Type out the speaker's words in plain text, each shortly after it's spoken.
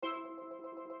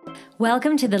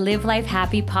Welcome to the Live Life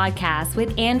Happy podcast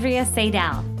with Andrea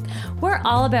Seidel. We're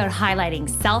all about highlighting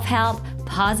self-help,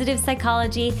 positive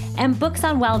psychology, and books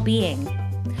on well-being.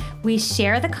 We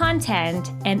share the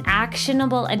content and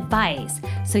actionable advice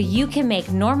so you can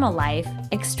make normal life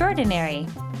extraordinary.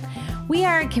 We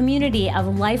are a community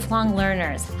of lifelong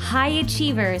learners, high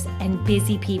achievers, and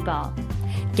busy people.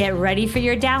 Get ready for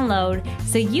your download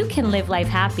so you can live life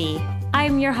happy.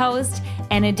 I'm your host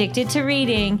and addicted to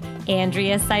reading,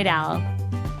 Andrea Seidel.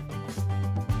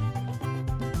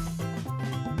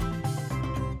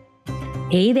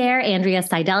 Hey there, Andrea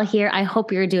Seidel here. I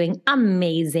hope you're doing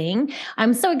amazing.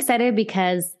 I'm so excited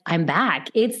because I'm back.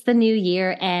 It's the new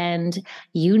year and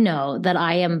you know that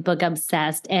I am book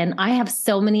obsessed and I have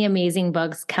so many amazing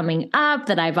books coming up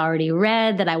that I've already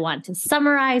read that I want to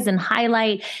summarize and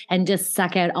highlight and just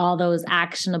suck out all those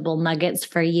actionable nuggets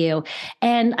for you.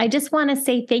 And I just want to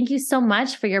say thank you so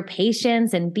much for your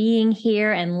patience and being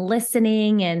here and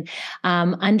listening and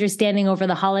understanding over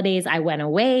the holidays. I went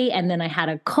away and then I had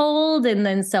a cold and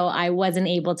then so I wasn't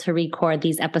able to record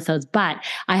these episodes, but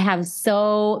I have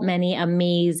so many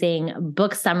amazing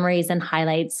book summaries and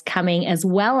highlights coming, as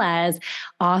well as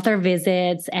author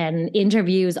visits and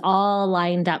interviews all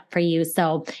lined up for you.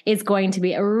 So it's going to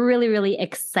be a really, really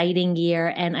exciting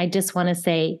year. And I just want to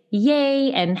say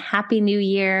yay and happy new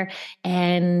year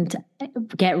and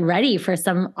get ready for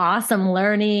some awesome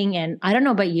learning. And I don't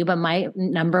know about you, but my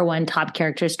number one top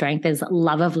character strength is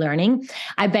love of learning.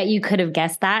 I bet you could have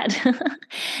guessed that.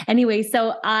 Anyway,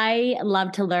 so I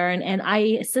love to learn. And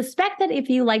I suspect that if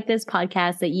you like this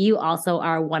podcast, that you also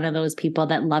are one of those people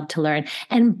that love to learn.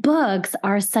 And books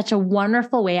are such a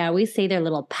wonderful way. I always say they're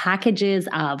little packages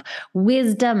of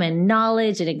wisdom and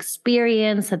knowledge and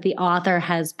experience that the author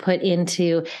has put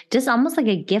into just almost like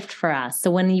a gift for us.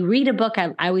 So when you read a book,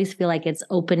 I always feel like it's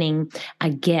opening a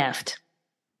gift.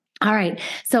 All right.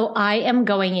 So I am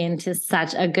going into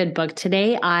such a good book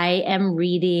today. I am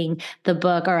reading the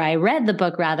book, or I read the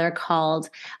book rather,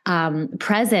 called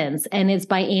Presence, and it's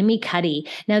by Amy Cuddy.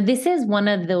 Now, this is one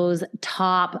of those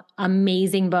top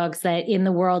amazing books that in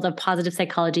the world of positive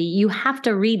psychology, you have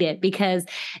to read it because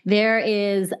there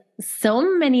is so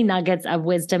many nuggets of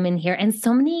wisdom in here and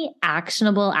so many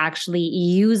actionable, actually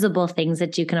usable things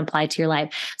that you can apply to your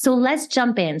life. So let's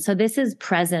jump in. So this is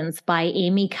Presence by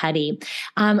Amy Cuddy.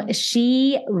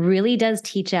 She really does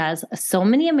teach us so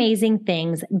many amazing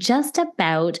things just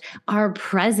about our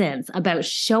presence, about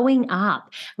showing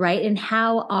up, right? And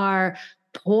how our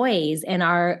poise and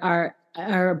our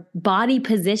body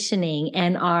positioning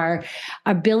and our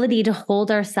ability to hold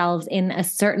ourselves in a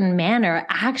certain manner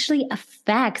actually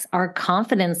affects our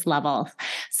confidence levels.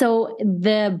 So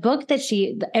the book that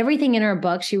everything in her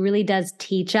book, she really does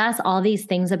teach us all these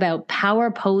things about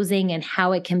power posing and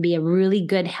how it can be a really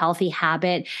good, healthy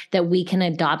habit that we can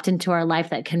adopt into our life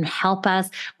that can help us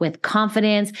with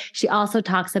confidence. She also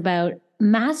talks about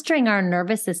mastering our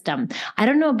nervous system. I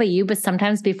don't know about you, but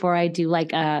sometimes before I do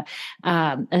like a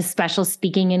special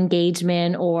speaking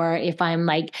engagement, or if I'm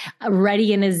like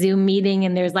ready in a Zoom meeting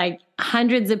and there's like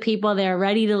hundreds of people there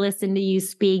ready to listen to you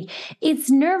speak, it's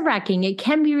nerve-wracking. It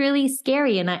can be really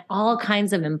scary. And all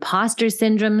kinds of imposter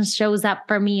syndrome shows up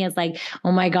for me as like,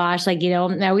 oh my gosh, like, I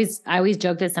always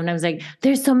joke that sometimes like,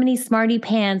 there's so many smarty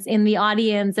pants in the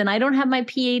audience and I don't have my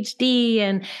PhD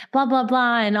and blah, blah,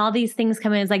 blah. And all these things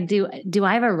come in. It's like, do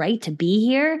I have a right to be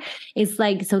here? It's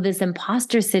like, so this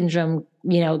imposter syndrome,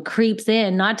 creeps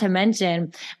in, not to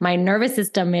mention my nervous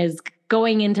system is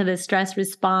going into the stress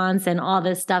response and all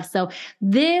this stuff. So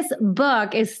this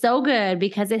book is so good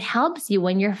because it helps you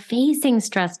when you're facing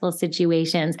stressful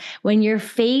situations, when you're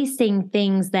facing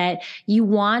things that you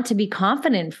want to be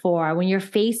confident for, when you're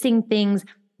facing things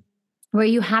where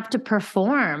you have to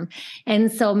perform. And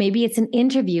so maybe it's an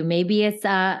interview, maybe it's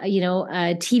a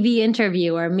TV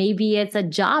interview, or maybe it's a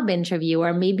job interview,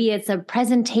 or maybe it's a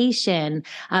presentation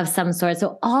of some sort.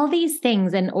 So all these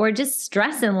things, or just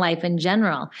stress in life in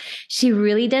general. She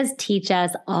really does teach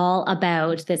us all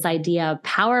about this idea of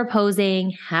power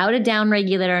posing, how to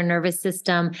downregulate our nervous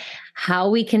system, how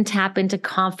we can tap into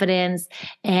confidence.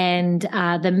 And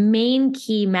the main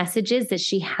key messages that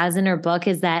she has in her book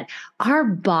is that our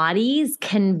bodies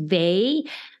convey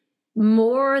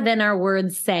more than our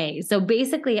words say. So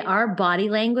basically, our body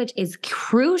language is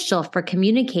crucial for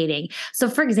communicating. So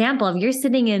for example, if you're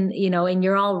sitting in, and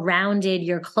you're all rounded,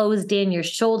 you're closed in, your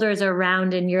shoulders are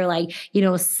round and you're like,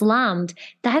 slumped,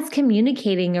 that's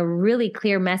communicating a really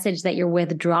clear message that you're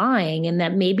withdrawing and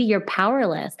that maybe you're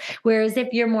powerless. Whereas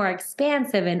if you're more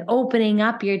expansive and opening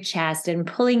up your chest and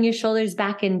pulling your shoulders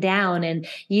back and down and,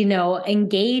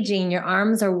 engaging, your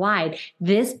arms are wide,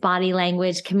 this body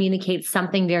language communicates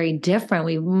something very different.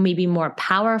 We may be more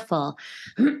powerful.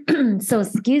 So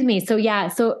excuse me. So yeah.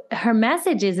 So her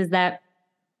message is that,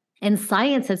 and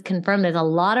science has confirmed this. A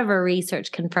lot of our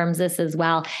research confirms this as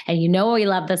well. And we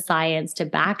love the science to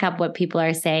back up what people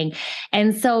are saying.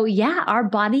 And so, yeah, our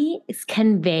bodies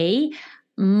convey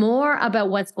more about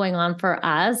what's going on for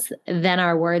us than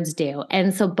our words do.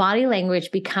 And so body language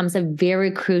becomes a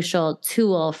very crucial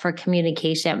tool for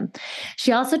communication.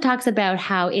 She also talks about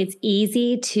how it's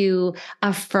easy to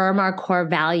affirm our core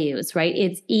values, right?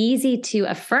 It's easy to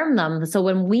affirm them. So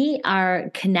when we are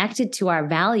connected to our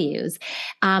values,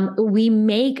 we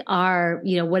make our,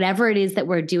 whatever it is that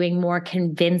we're doing more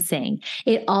convincing.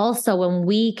 It also, when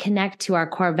we connect to our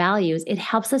core values, it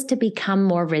helps us to become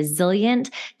more resilient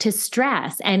to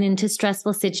stress and into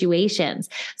stressful situations.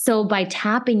 So by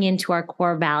tapping into our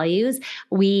core values,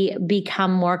 we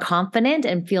become more confident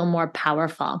and feel more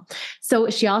powerful. So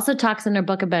she also talks in her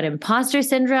book about imposter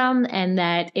syndrome, and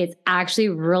that it's actually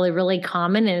really, really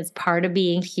common, and it's part of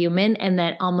being human, and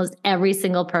that almost every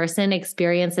single person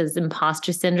experiences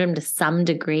imposter syndrome to some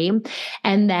degree,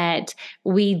 and that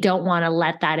we don't want to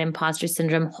let that imposter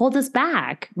syndrome hold us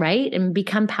back, right? And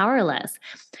become powerless.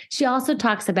 She also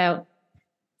talks about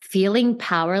feeling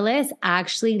powerless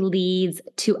actually leads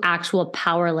to actual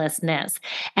powerlessness.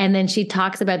 And then she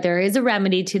talks about there is a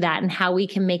remedy to that, and how we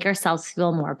can make ourselves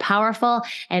feel more powerful,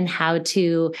 and how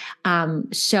to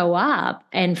show up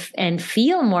and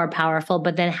feel more powerful,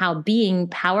 but then how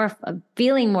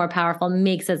feeling more powerful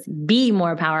makes us be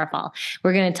more powerful.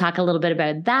 We're going to talk a little bit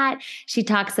about that. She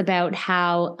talks about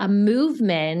how a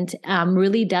movement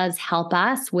really does help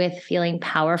us with feeling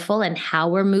powerful, and how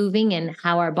we're moving, and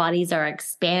how our bodies are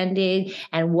expanding,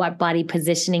 and what body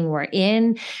positioning we're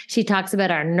in. She talks about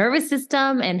our nervous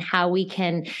system, and how we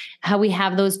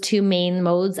have those two main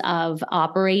modes of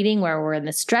operating, where we're in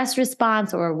the stress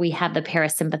response, or we have the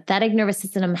parasympathetic nervous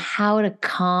system, how to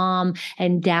calm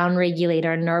and downregulate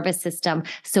our nervous system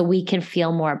so we can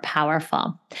feel more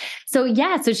powerful. So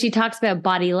she talks about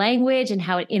body language and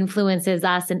how it influences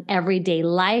us in everyday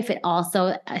life. It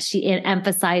also, she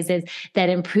emphasizes that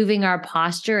improving our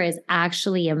posture is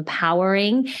actually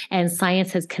empowering, and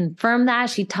science has confirmed that.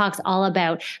 She talks all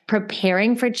about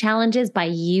preparing for challenges by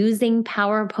using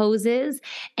power poses,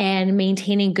 and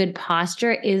maintaining good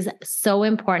posture is so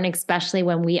important, especially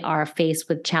when we are faced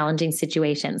with challenging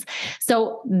situations.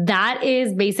 So that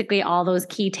is basically all those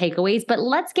key takeaways, but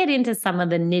let's get into some of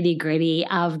the nitty-gritty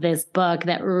of this book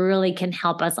that really can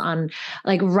help us on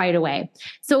right away.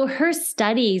 So her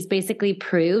studies basically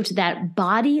proved that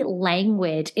body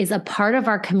language is a part of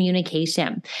our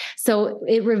communication. So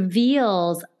it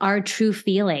reveals our true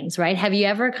feelings, right? Have you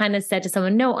ever kind of said to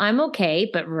someone, no, I'm okay,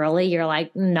 but really you're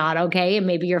not okay, and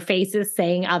maybe your face is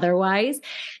saying otherwise?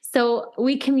 So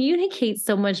we communicate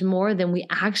so much more than we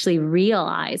actually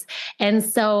realize. And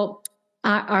so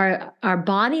our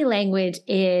body language,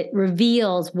 it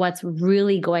reveals what's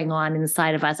really going on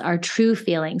inside of us, our true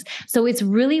feelings. So it's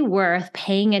really worth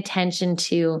paying attention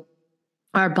to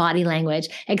our body language,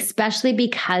 especially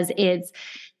because it's,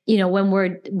 when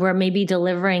we're maybe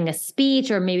delivering a speech,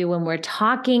 or maybe when we're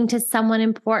talking to someone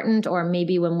important, or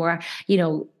maybe when we're,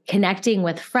 connecting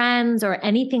with friends or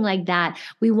anything like that,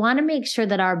 we want to make sure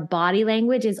that our body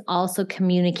language is also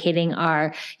communicating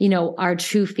our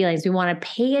true feelings. We want to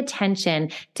pay attention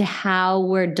to how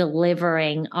we're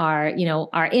delivering our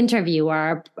interview,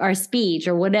 or our speech,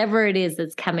 or whatever it is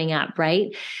that's coming up,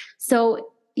 right? So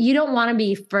you don't want to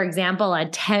be, for example, a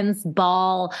tense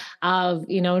ball of,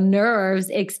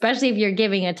 nerves, especially if you're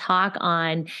giving a talk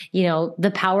on,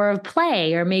 the power of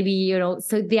play, or maybe,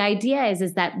 so the idea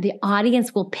is that the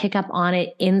audience will pick up on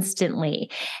it instantly.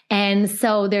 And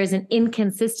so there's an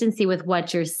inconsistency with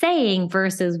what you're saying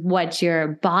versus what your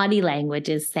body language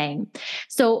is saying.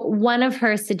 So one of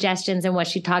her suggestions, and what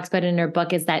she talks about in her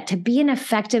book, is that to be an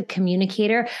effective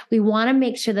communicator, we want to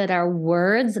make sure that our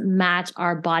words match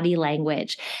our body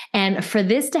language. And for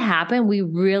this to happen, we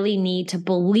really need to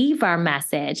believe our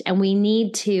message, and we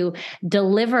need to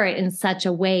deliver it in such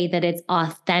a way that it's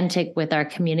authentic with our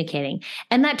communicating.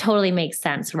 And that totally makes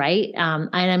sense, right? And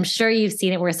I'm sure you've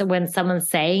seen it where when someone's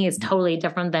saying is totally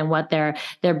different than what their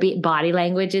body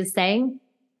language is saying.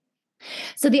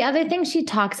 So the other thing she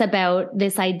talks about,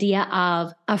 this idea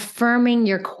of affirming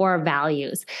your core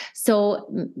values. So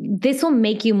this will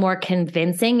make you more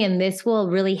convincing, and this will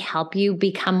really help you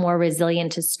become more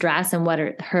resilient to stress, and what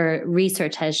her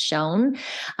research has shown.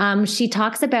 She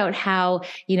talks about how,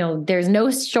 there's no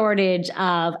shortage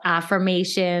of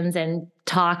affirmations, and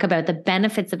talk about the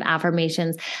benefits of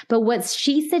affirmations. But what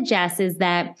she suggests is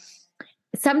that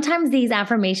sometimes these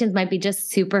affirmations might be just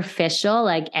superficial,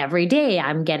 like every day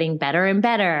I'm getting better and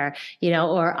better,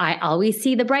 or I always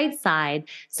see the bright side.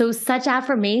 So such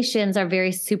affirmations are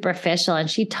very superficial. And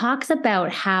she talks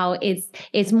about how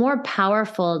it's more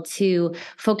powerful to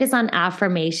focus on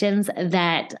affirmations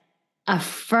that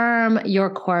affirm your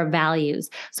core values.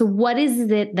 So what is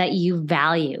it that you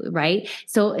value, right?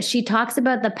 So she talks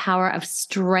about the power of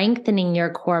strengthening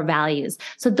your core values.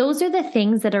 So those are the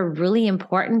things that are really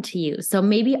important to you. So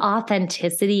maybe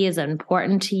authenticity is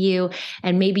important to you,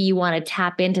 and maybe you want to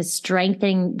tap into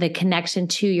strengthening the connection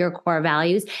to your core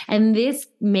values. And this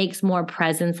makes more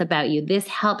presence about you. This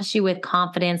helps you with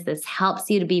confidence. This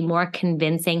helps you to be more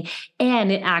convincing,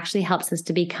 and it actually helps us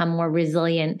to become more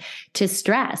resilient to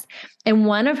stress. And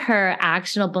one of her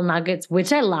actionable nuggets,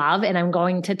 which I love, and I'm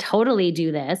going to totally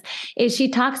do this, is she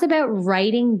talks about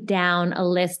writing down a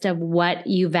list of what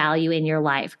you value in your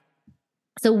life.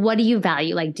 So what do you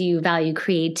value? Like, do you value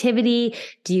creativity?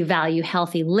 Do you value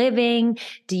healthy living?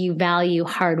 Do you value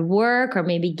hard work or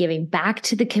maybe giving back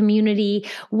to the community?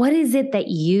 What is it that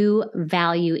you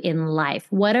value in life?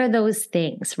 What are those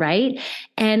things, right?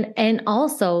 And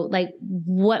also, like,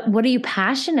 what are you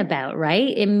passionate about,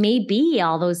 right? It may be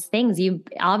all those things.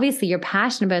 You're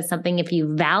passionate about something if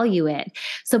you value it.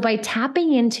 So by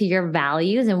tapping into your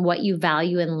values and what you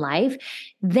value in life,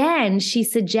 then she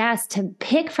suggests to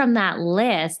pick from that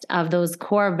list of those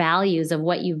core values of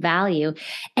what you value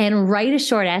and write a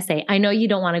short essay. I know you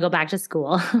don't want to go back to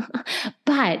school,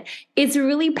 but it's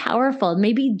really powerful.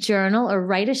 Maybe journal or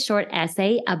write a short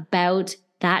essay about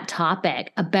that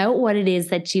topic, about what it is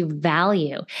that you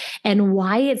value and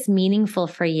why it's meaningful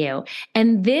for you.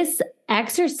 And this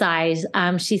exercise,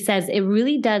 she says, it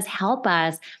really does help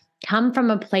us come from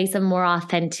a place of more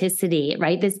authenticity,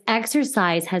 right? This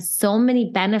exercise has so many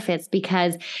benefits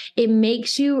because it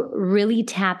makes you really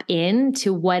tap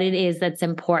into what it is that's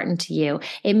important to you.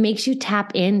 It makes you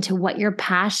tap into what you're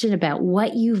passionate about,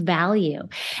 what you value.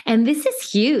 And this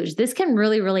is huge. This can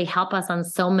really, really help us on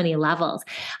so many levels.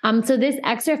 So this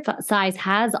exercise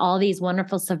has all these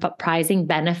wonderful, surprising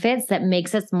benefits that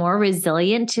makes us more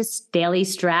resilient to daily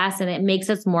stress, and it makes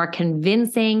us more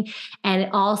convincing. And it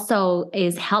also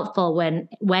is helpful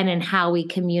when and how we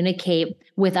communicate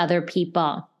with other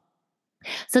people.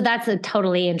 So that's a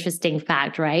totally interesting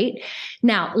fact, right?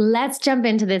 Now, let's jump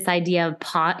into this idea of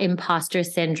imposter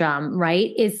syndrome,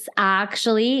 right? It's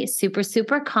actually super,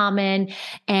 super common,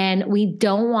 and we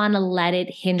don't want to let it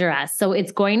hinder us. So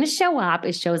it's going to show up.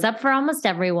 It shows up for almost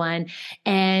everyone.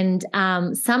 And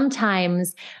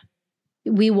sometimes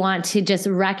we want to just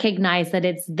recognize that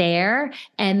it's there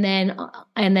and then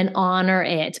honor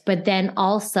it, but then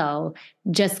also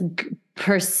just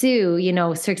pursue,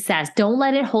 success. Don't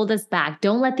let it hold us back.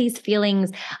 Don't let these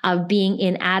feelings of being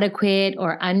inadequate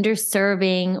or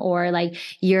underserving or like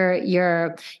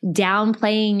you're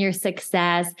downplaying your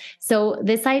success. So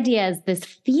this idea is this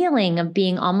feeling of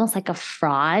being almost like a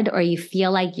fraud, or you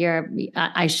feel like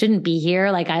I shouldn't be here.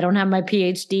 Like I don't have my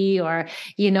PhD, or,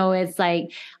 it's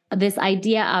like this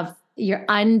idea of you're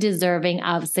undeserving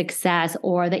of success,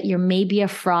 or that you're maybe a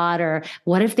fraud, or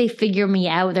what if they figure me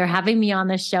out? They're having me on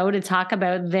the show to talk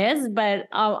about this, but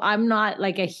I'm not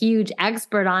like a huge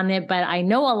expert on it, but I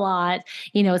know a lot,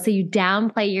 so you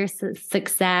downplay your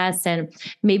success, and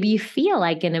maybe you feel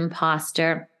like an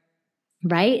imposter.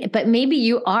 Right. But maybe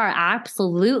you are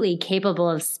absolutely capable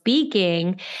of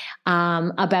speaking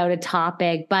about a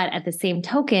topic, but at the same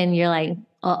token, you're like,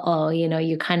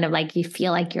 you kind of like, you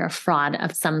feel like you're a fraud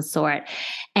of some sort.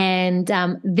 And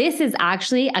this is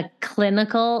actually a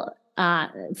clinical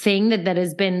thing that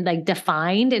has been like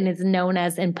defined, and it's known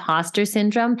as imposter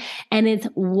syndrome, and it's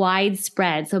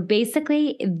widespread. So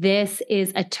basically this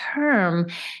is a term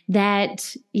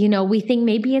that, we think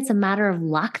maybe it's a matter of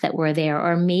luck that we're there,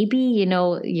 or maybe,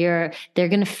 they're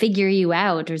going to figure you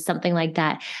out or something like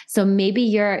that. So maybe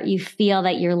you feel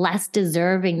that you're less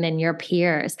deserving than your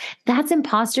peers. That's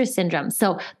imposter syndrome.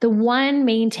 So the one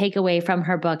main takeaway from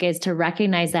her book is to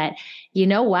recognize that,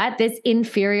 this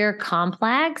inferior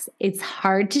complex, it's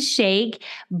hard to shake,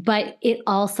 but it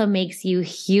also makes you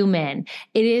human.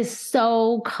 It is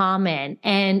so common,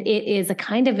 and it is a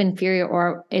kind of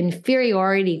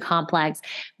inferiority complex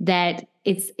that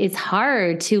it's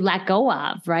hard to let go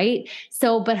of, right?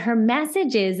 So, but her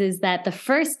message is that the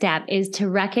first step is to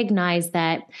recognize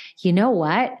that,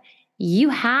 you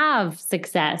have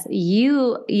success.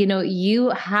 You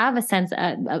have a sense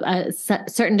of a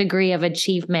certain degree of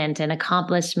achievement and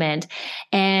accomplishment,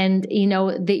 and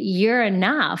that you're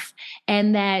enough.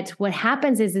 And that what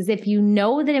happens is if you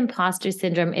know that imposter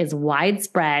syndrome is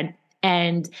widespread,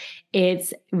 and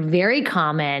it's very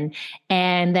common,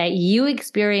 and that you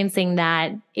experiencing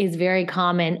that is very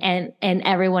common, and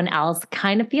everyone else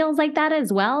kind of feels like that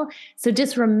as well. So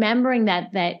just remembering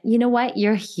that you know what,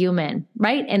 you're human,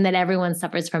 right? And that everyone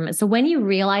suffers from it. So when you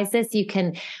realize this, you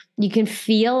can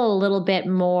feel a little bit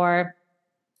more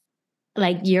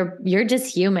like you're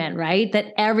just human, right?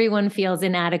 That everyone feels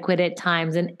inadequate at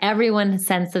times, and everyone's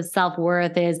sense of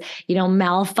self-worth is,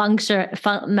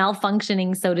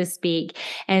 malfunctioning, so to speak.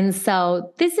 And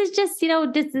so this is just,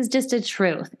 this is just a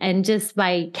truth. And just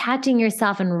by catching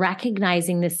yourself and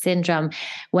recognizing the syndrome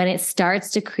when it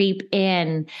starts to creep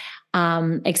in,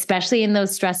 especially in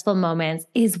those stressful moments,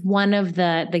 is one of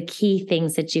the key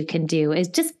things that you can do, is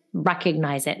just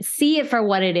recognize it, see it for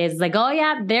what it is. Like, oh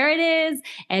yeah, there it is.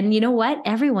 And you know what?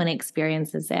 Everyone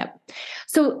experiences it.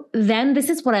 So then this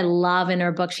is what I love in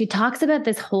her book. She talks about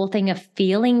this whole thing of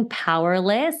feeling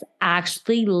powerless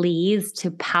actually leads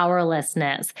to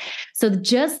powerlessness. So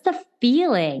just the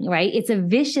feeling, right? It's a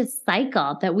vicious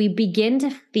cycle that we begin to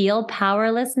feel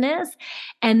powerlessness.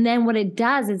 And then what it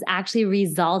does is actually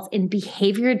results in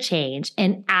behavior change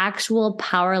and actual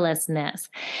powerlessness.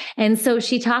 And so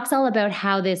she talks all about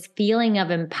how this feeling of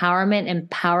empowerment and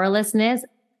powerlessness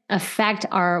affect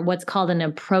our what's called an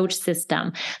approach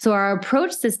system. So our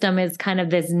approach system is kind of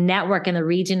this network in the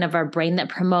region of our brain that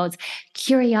promotes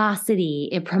curiosity.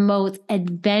 It promotes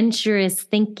adventurous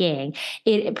thinking.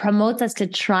 It promotes us to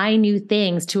try new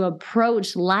things, to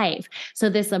approach life. So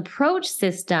this approach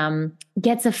system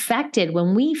gets affected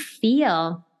when we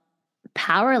feel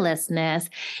powerlessness.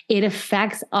 It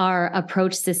affects our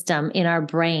approach system in our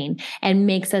brain and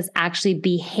makes us actually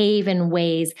behave in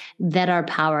ways that are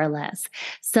powerless.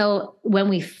 So when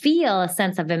we feel a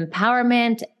sense of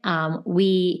empowerment,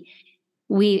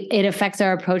 it affects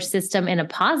our approach system in a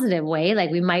positive way.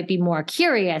 Like we might be more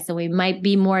curious, and we might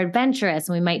be more adventurous,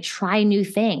 and we might try new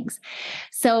things.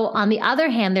 So on the other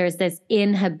hand, there's this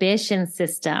inhibition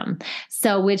system,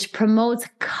 which promotes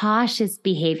cautious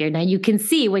behavior. Now you can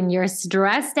see when you're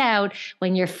stressed out,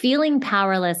 when you're feeling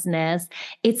powerlessness,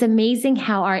 it's amazing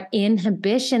how our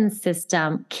inhibition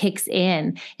system kicks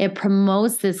in. It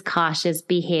promotes this cautious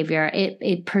behavior.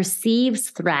 It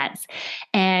perceives threats,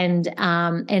 and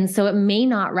so it may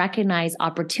not recognize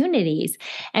opportunities.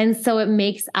 And so it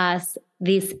makes us,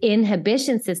 this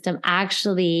inhibition system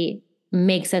actually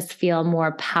makes us feel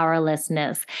more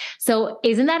powerlessness. So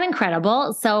isn't that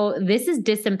incredible? So this is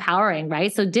disempowering,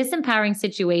 right? So disempowering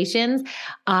situations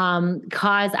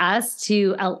cause us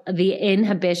to the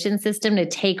inhibition system to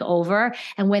take over.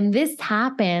 And when this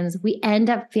happens, we end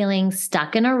up feeling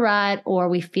stuck in a rut, or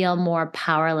we feel more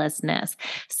powerlessness.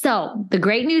 So the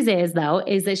great news is, though,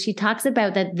 is that she talks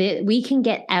about that we can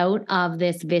get out of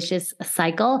this vicious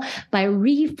cycle by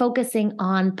refocusing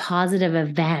on positive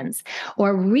events,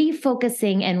 or refocusing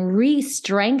and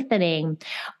re-strengthening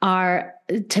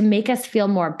to make us feel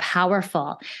more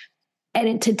powerful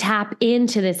and to tap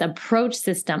into this approach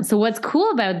system. So what's cool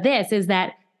about this is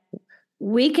that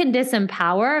we can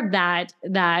disempower that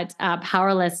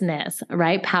powerlessness,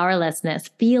 right?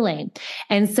 Powerlessness feeling.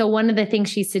 And so one of the things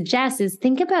she suggests is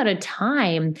think about a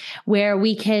time where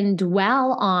we can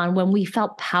dwell on when we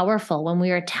felt powerful, when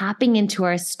we were tapping into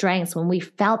our strengths, when we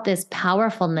felt this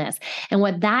powerfulness. And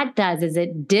what that does is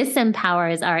it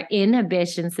disempowers our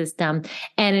inhibition system,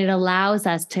 and it allows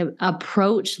us to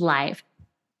approach life.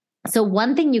 So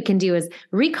one thing you can do is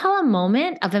recall a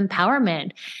moment of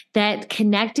empowerment that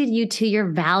connected you to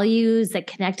your values, that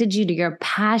connected you to your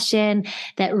passion,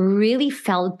 that really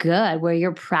felt good, where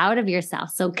you're proud of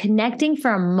yourself. So connecting for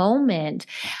a moment,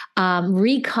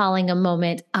 recalling a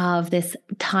moment of this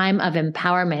time of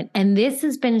empowerment. And this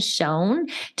has been shown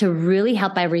to really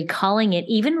help by recalling it.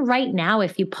 Even right now,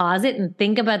 if you pause it and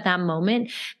think about that moment,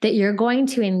 that you're going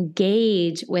to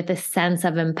engage with a sense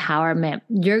of empowerment.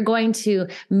 You're going to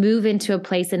move into a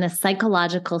place in a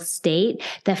psychological state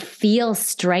that feels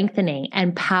strengthening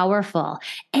and powerful.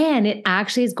 And it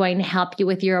actually is going to help you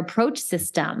with your approach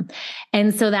system.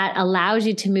 And so that allows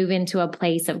you to move into a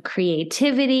place of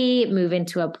creativity, move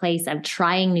into a place of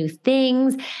trying new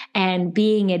things and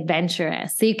being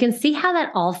adventurous. So you can see how that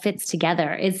all fits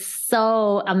together. It's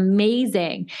so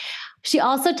amazing. She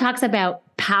also talks about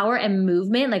power and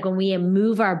movement, like when we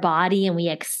move our body and we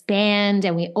expand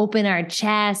and we open our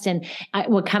chest. And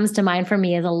what comes to mind for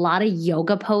me is a lot of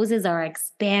yoga poses are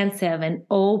expansive and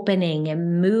opening,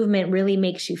 and movement really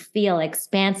makes you feel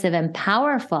expansive and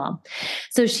powerful.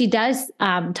 So she does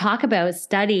talk about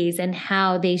studies and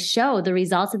how they show, the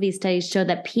results of these studies show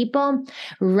that people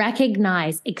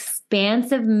recognize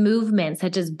expansive movements,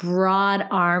 such as broad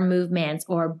arm movements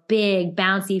or big,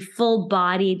 bouncy,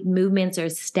 full-bodied movements or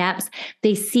steps. They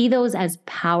they see those as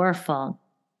powerful.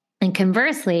 And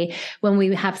conversely, when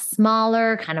we have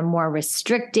smaller, kind of more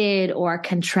restricted or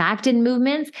contracted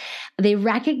movements, they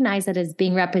recognize it as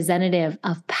being representative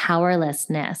of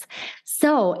powerlessness.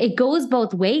 So it goes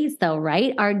both ways though,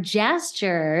 right? Our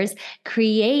gestures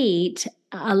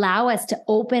allow us to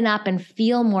open up and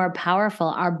feel more powerful.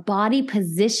 Our body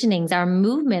positionings, our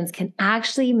movements can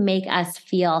actually make us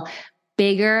feel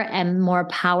bigger and more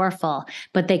powerful,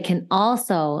 but they can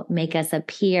also make us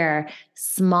appear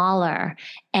smaller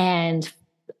and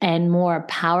more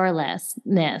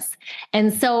powerlessness.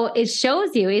 And so it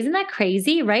shows you, isn't that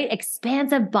crazy, right?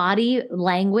 Expansive body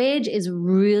language is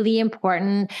really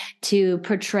important to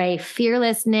portray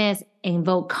fearlessness,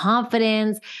 invoke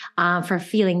confidence, for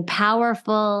feeling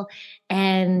powerful.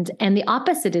 And the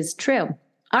opposite is true.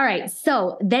 All right.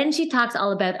 So then she talks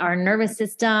all about our nervous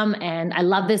system. And I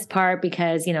love this part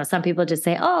because, some people just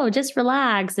say, oh, just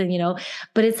relax. And,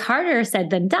 but it's harder said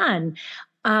than done.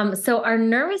 So our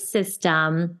nervous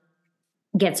system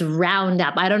gets round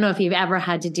up. I don't know if you've ever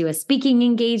had to do a speaking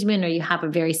engagement or you have a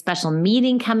very special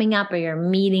meeting coming up or you're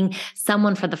meeting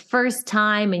someone for the first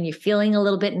time and you're feeling a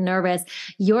little bit nervous.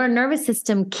 Your nervous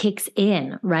system kicks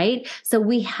in, right? So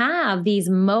we have these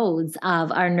modes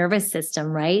of our nervous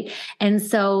system, right? And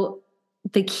so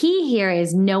the key here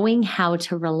is knowing how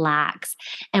to relax.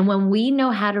 And when we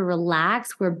know how to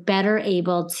relax, we're better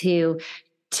able to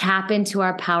tap into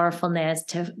our powerfulness,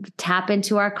 to tap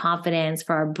into our confidence,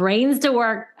 for our brains to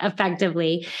work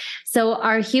effectively. So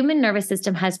our human nervous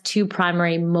system has two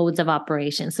primary modes of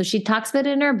operation. So she talks about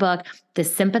it in her book, the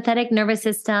sympathetic nervous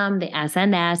system, the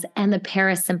SNS, and the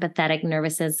parasympathetic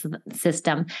nervous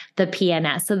system, the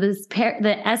PNS. So the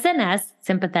SNS,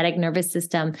 sympathetic nervous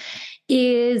system,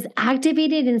 is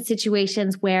activated in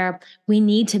situations where we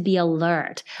need to be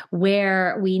alert,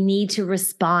 where we need to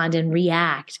respond and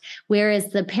react.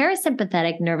 Whereas the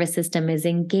parasympathetic nervous system is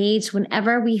engaged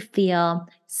whenever we feel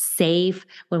safe,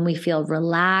 when we feel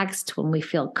relaxed, when we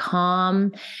feel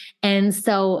calm. And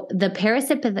so the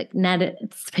parasympathetic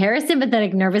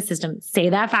nervous system, say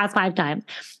that fast 5 times,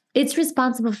 it's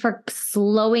responsible for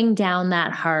slowing down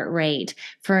that heart rate,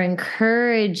 for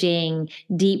encouraging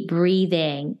deep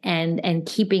breathing and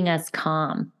keeping us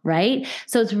calm, right?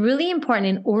 So it's really important,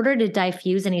 in order to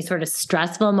diffuse any sort of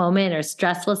stressful moment or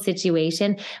stressful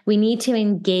situation, we need to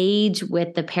engage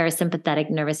with the parasympathetic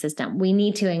nervous system. We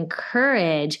need to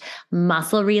encourage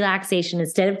muscle relaxation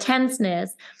instead of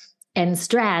tenseness and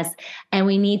stress. And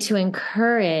we need to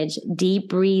encourage deep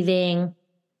breathing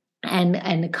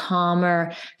and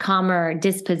calmer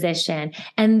disposition.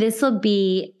 And this will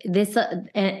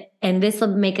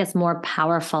make us more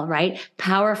powerful, right?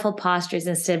 Powerful postures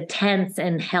instead of tense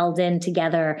and held in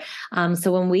together.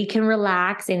 So when we can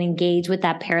relax and engage with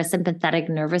that parasympathetic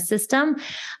nervous system,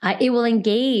 it will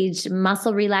engage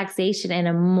muscle relaxation in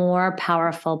a more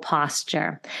powerful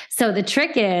posture. So the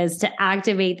trick is to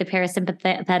activate the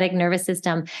parasympathetic nervous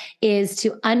system is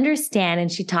to understand,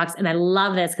 and she talks, and I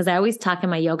love this because I always talk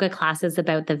in my yoga classes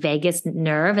about the vagus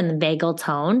nerve and the vagal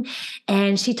tone.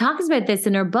 And she talks about this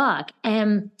in her book.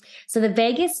 And so the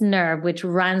vagus nerve, which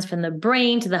runs from the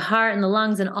brain to the heart and the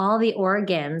lungs and all the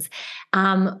organs,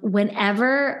 when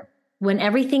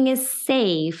everything is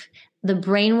safe, the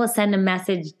brain will send a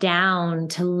message down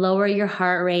to lower your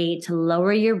heart rate, to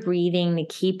lower your breathing, to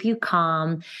keep you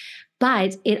calm.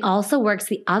 But it also works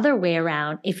the other way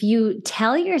around. If you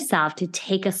tell yourself to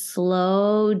take a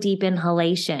slow, deep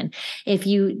inhalation, if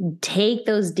you take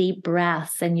those deep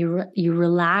breaths and you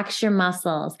relax your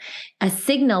muscles, a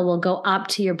signal will go up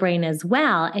to your brain as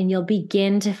well, and you'll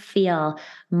begin to feel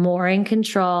more in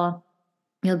control.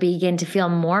 You'll begin to feel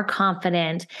more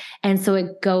confident. And so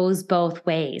it goes both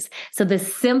ways. So the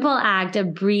simple act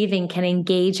of breathing can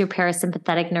engage your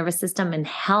parasympathetic nervous system and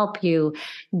help you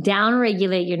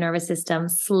downregulate your nervous system,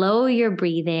 slow your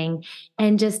breathing,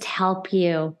 and just help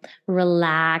you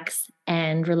relax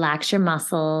your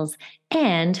muscles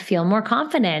and feel more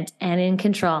confident and in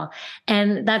control.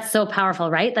 And that's so powerful,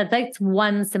 right? That's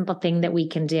one simple thing that we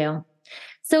can do.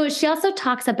 So she also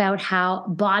talks about how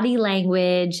body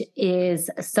language is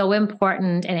so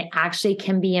important and it actually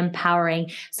can be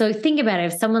empowering. So think about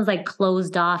it. If someone's like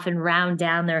closed off and round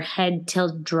down, their head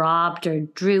tilt dropped or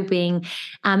drooping,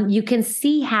 you can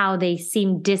see how they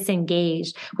seem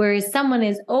disengaged. Whereas someone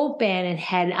is open and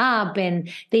head up and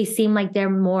they seem like they're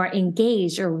more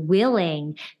engaged or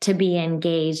willing to be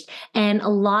engaged. And a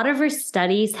lot of her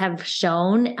studies have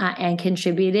shown and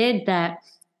contributed that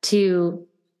to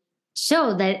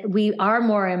show that we are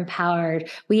more empowered.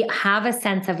 We have a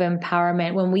sense of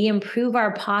empowerment when we improve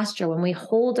our posture, when we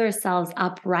hold ourselves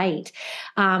upright.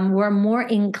 We're more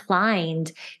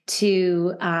inclined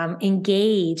to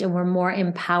engage, and we're more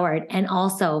empowered. And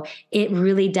also, it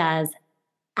really does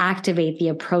activate the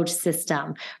approach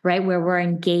system, right? Where we're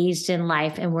engaged in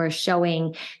life and we're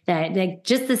showing that, like,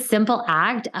 just the simple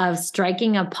act of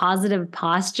striking a positive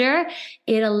posture,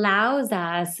 it allows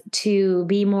us to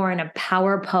be more in a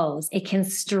power pose. It can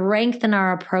strengthen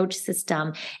our approach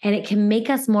system, and it can make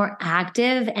us more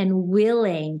active and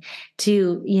willing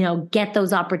to, get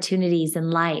those opportunities in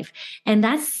life. And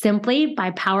that's simply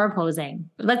by power posing.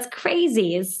 That's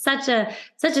crazy. It's such a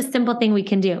simple thing we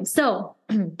can do. So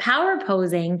power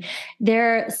posing,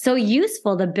 they're so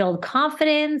useful to build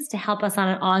confidence, to help us on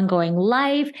an ongoing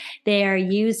life. They are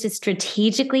used to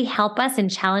strategically help us in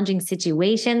challenging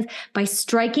situations. By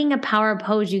striking a power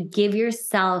pose, you give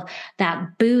yourself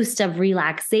that boost of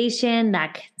relaxation,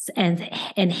 that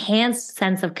enhanced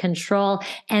sense of control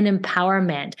and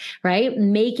empowerment, right?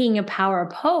 Making a power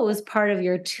pose part of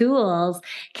your tools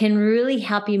can really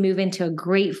help you move into a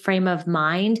great frame of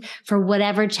mind for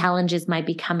whatever challenges might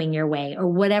be coming your way or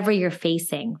whatever you're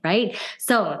facing, right?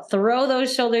 So throw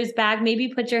those shoulders back, maybe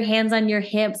put your hands on your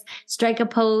hips, strike a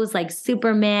pose like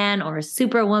Superman or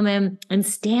Superwoman, and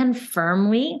stand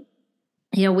firmly,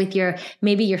 with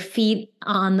maybe your feet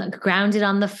grounded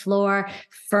on the floor,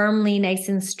 firmly, nice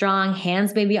and strong,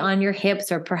 hands maybe on your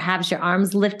hips, or perhaps your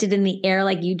arms lifted in the air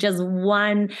like you just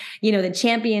won, the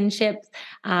championships,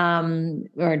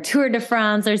 or Tour de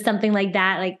France or something like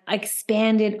that, like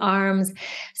expanded arms.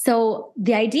 So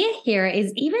the idea here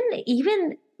is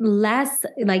even less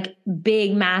like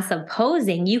big, massive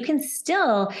posing. You can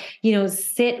still,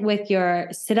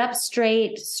 sit up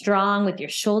straight, strong with your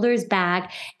shoulders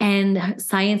back. And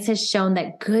science has shown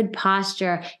that good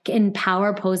posture in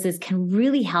power poses can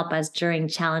really help us during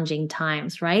challenging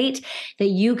times, right? That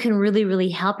you can really, really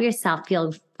help yourself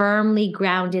feel firmly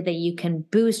grounded, that you can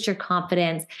boost your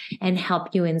confidence and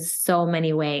help you in so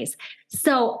many ways.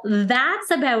 So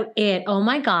that's about it. Oh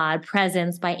my God,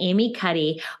 Presence by Amy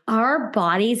Cuddy. Our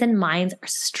bodies and minds are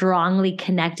strongly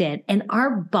connected, and our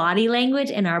body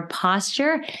language and our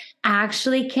posture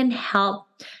actually can help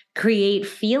create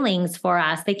feelings for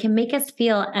us. They can make us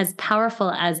feel as powerful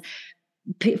as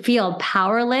feel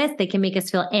powerless. They can make us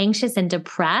feel anxious and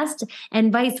depressed,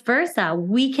 and vice versa.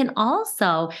 We can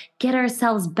also get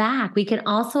ourselves back. We can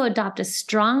also adopt a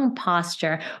strong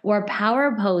posture or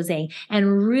power posing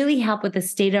and really help with a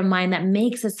state of mind that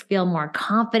makes us feel more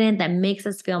confident, that makes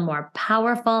us feel more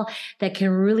powerful, that can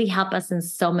really help us in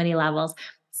so many levels.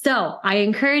 So I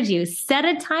encourage you, set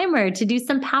a timer to do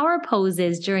some power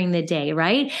poses during the day,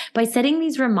 right? By setting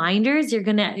these reminders, you're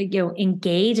going to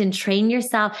engage and train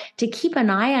yourself to keep an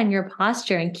eye on your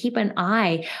posture and keep an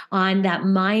eye on that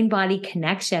mind-body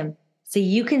connection, so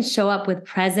you can show up with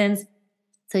presence,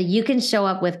 so you can show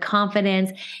up with confidence,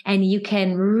 and you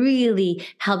can really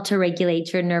help to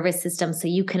regulate your nervous system so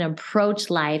you can approach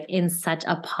life in such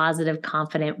a positive,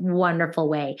 confident, wonderful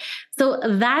way. So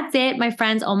that's it, my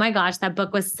friends. Oh my gosh, that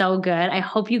book was so good. I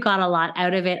hope you got a lot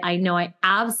out of it. I know I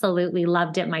absolutely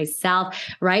loved it myself,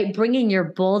 right? Bringing your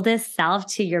boldest self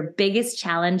to your biggest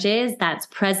challenges. That's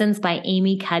Presence by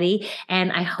Amy Cuddy.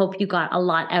 And I hope you got a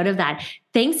lot out of that.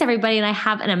 Thanks, everybody. And I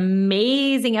have an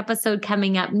amazing episode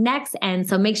coming up next. And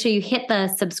so make sure you hit the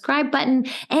subscribe button.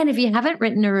 And if you haven't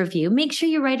written a review, make sure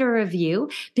you write a review,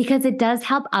 because it does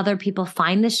help other people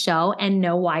find the show and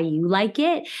know why you like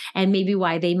it and maybe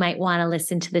why they might want to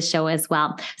listen to the show as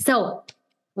well. So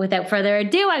without further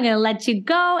ado, I'm going to let you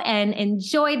go and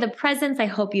enjoy the presence. I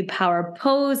hope you power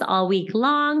pose all week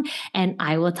long, and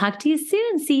I will talk to you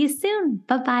soon. See you soon.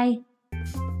 Bye-bye.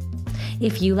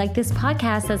 If you like this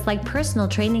podcast that's like personal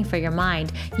training for your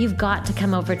mind, you've got to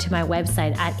come over to my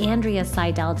website at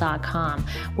AndreaSeidel.com,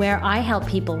 where I help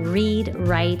people read,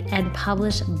 write, and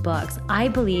publish books. I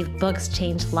believe books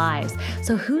change lives.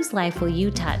 So whose life will you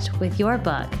touch with your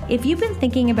book? If you've been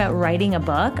thinking about writing a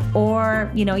book,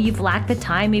 or you've lacked the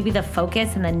time, maybe the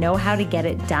focus and the know-how to get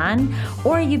it done,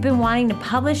 or you've been wanting to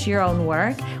publish your own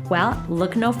work, well,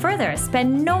 look no further.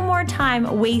 Spend no more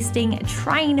time wasting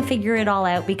trying to figure it all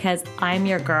out, because I'm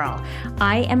your girl.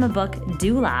 I am a book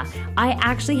doula. I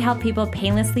actually help people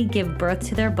painlessly give birth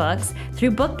to their books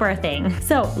through book birthing.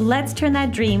 So let's turn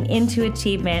that dream into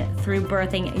achievement through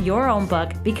birthing your own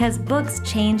book, because books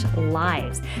change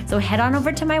lives. So head on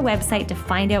over to my website to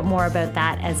find out more about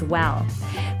that as well.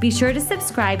 Be sure to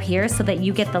subscribe here so that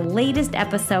you get the latest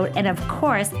episode. And of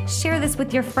course, share this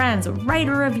with your friends. Write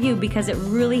a review, because it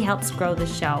really helps grow the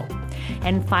show.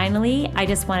 And finally, I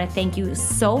just want to thank you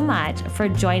so much for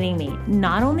joining me,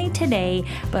 not only today,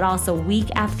 but also week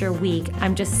after week.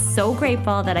 I'm just so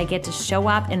grateful that I get to show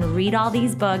up and read all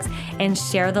these books and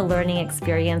share the learning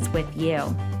experience with you.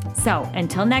 So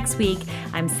until next week,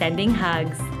 I'm sending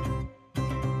hugs.